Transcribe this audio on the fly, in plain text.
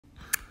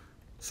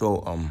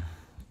So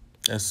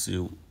let's see.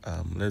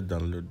 Let's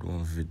download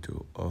one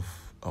video of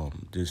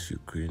this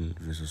Ukraine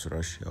versus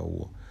Russia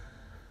war.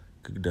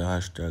 Click the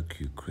hashtag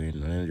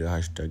Ukraine and then the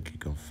hashtag you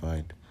can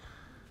find.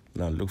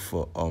 Now look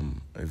for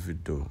a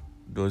video.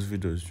 Those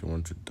videos you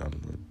want to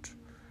download.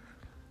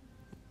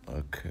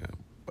 Okay.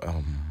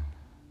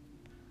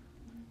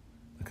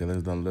 Okay,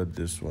 let's download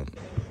this one.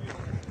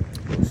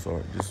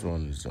 Sorry, this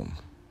one is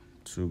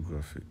too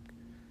graphic.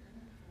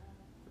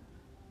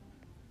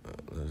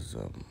 Let's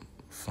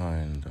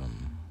find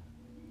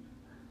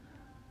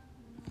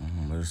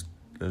let's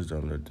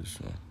download this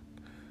one.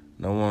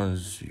 Now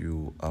once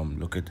you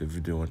locate the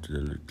video, want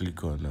to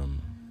click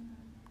on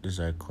this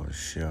icon,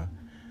 share,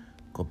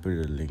 copy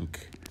the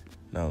link.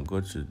 Now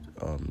go to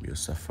your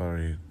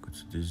Safari, go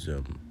to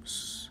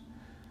this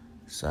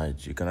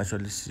site. You can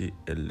actually see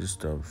a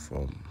list of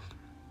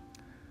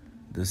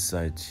this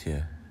site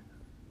here.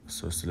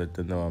 So select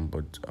the one,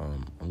 but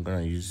I'm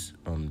gonna use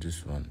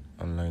this one,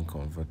 online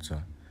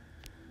converter.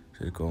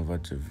 So you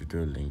convert the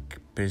video link,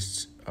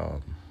 paste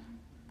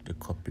the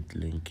copied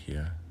link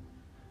here.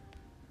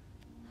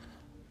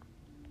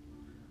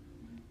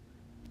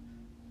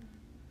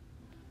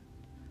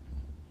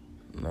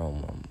 Now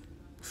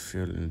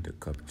fill in the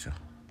capture.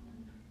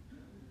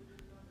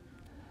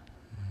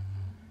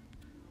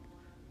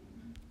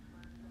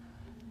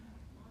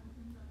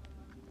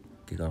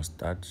 You can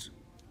start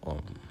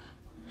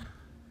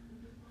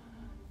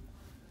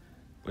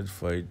wait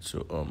for it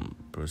to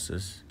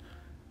process.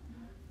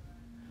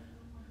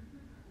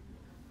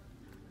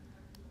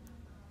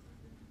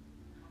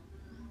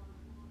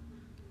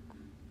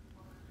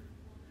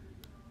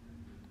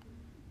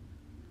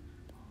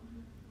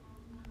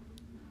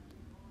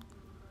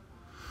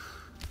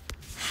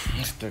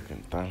 It's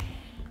taking time.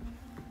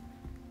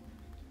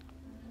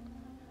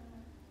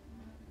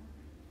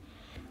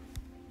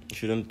 It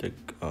shouldn't take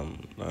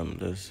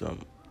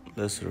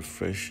let's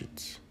refresh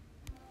it.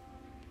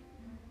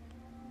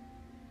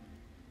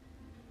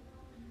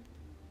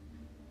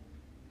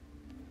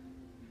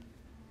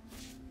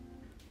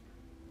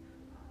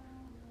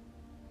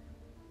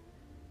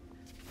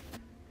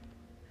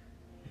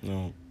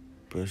 Now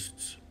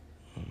paste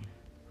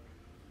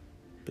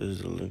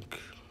the link.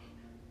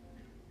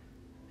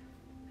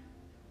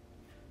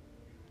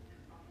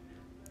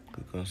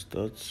 Click on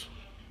start.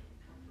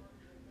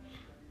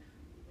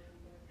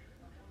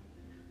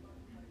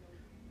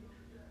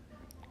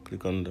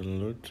 Click on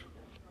download.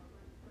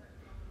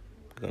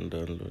 Click on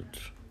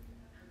download.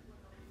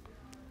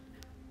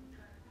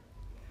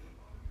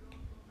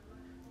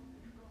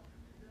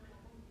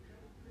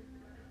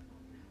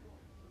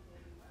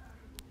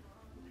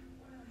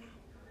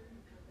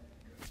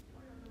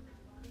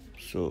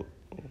 So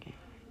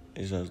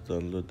it has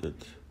downloaded.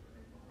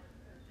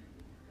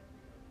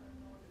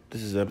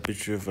 This is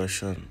MP3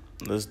 version.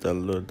 Let's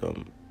download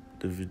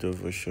the video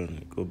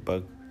version. Go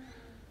back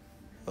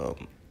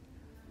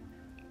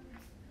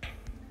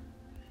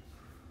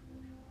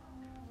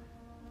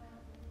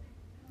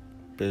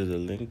paste the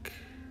link,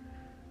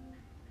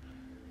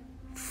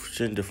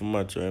 change the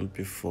format to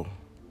MP4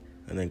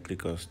 and then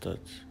click on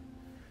start.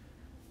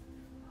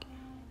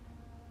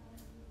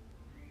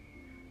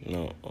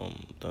 Now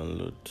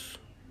download.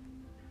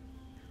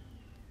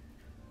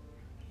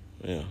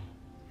 Yeah,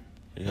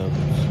 you have